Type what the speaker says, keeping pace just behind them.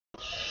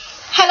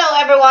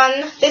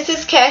everyone, this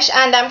is Kesh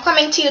and I'm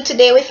coming to you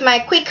today with my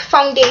quick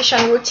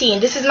foundation routine.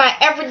 This is my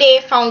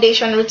everyday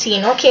foundation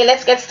routine. Okay,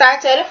 let's get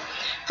started.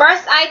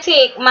 First, I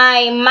take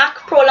my MAC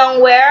Pro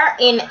Longwear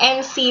in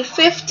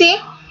NC50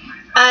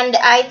 and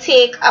I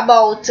take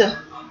about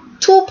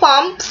 2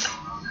 pumps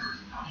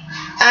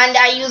and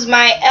I use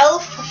my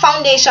e.l.f.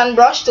 foundation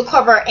brush to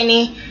cover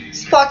any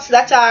spots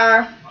that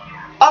are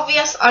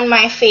obvious on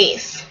my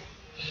face.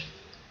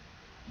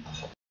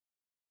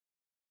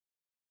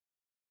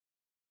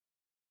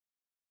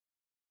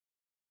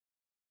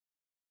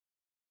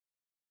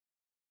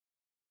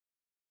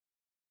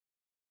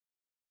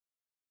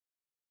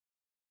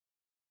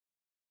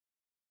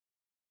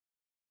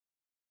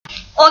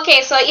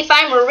 Okay, so if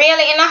I'm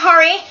really in a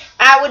hurry,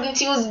 I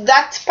wouldn't use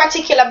that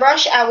particular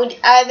brush. I would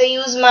either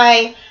use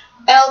my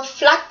e.l.f.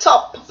 flat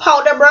top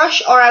powder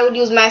brush or I would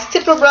use my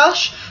stipple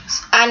brush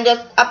and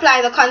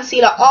apply the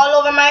concealer all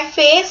over my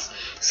face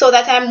so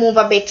that I move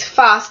a bit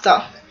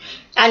faster.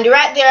 And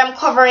right there I'm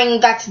covering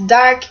that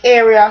dark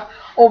area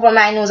over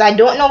my nose. I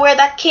don't know where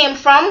that came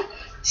from,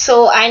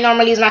 so I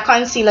normally use my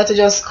concealer to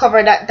just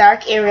cover that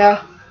dark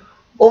area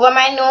over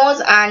my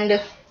nose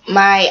and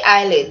my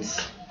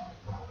eyelids.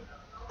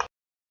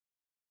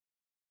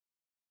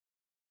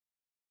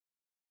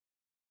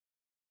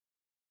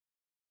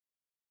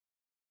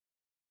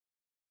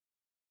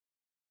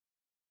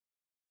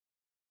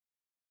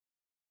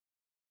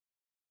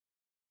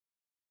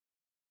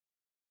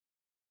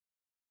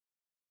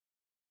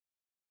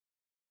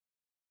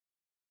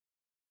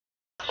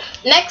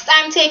 Next,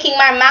 I'm taking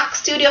my MAC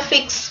Studio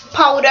Fix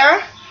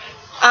powder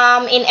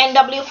in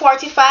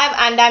NW45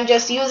 and I'm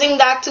just using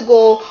that to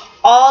go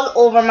all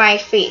over my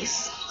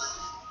face.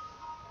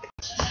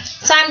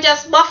 So I'm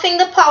just buffing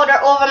the powder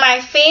over my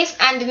face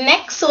and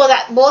neck so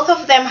that both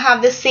of them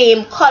have the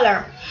same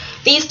color.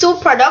 These two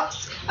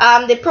products,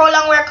 the Pro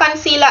Longwear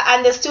Concealer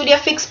and the Studio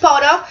Fix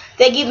powder,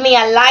 they give me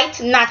a light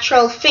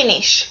natural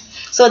finish.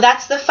 So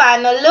that's the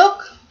final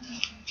look.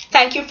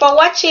 Thank you for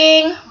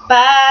watching.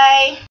 Bye.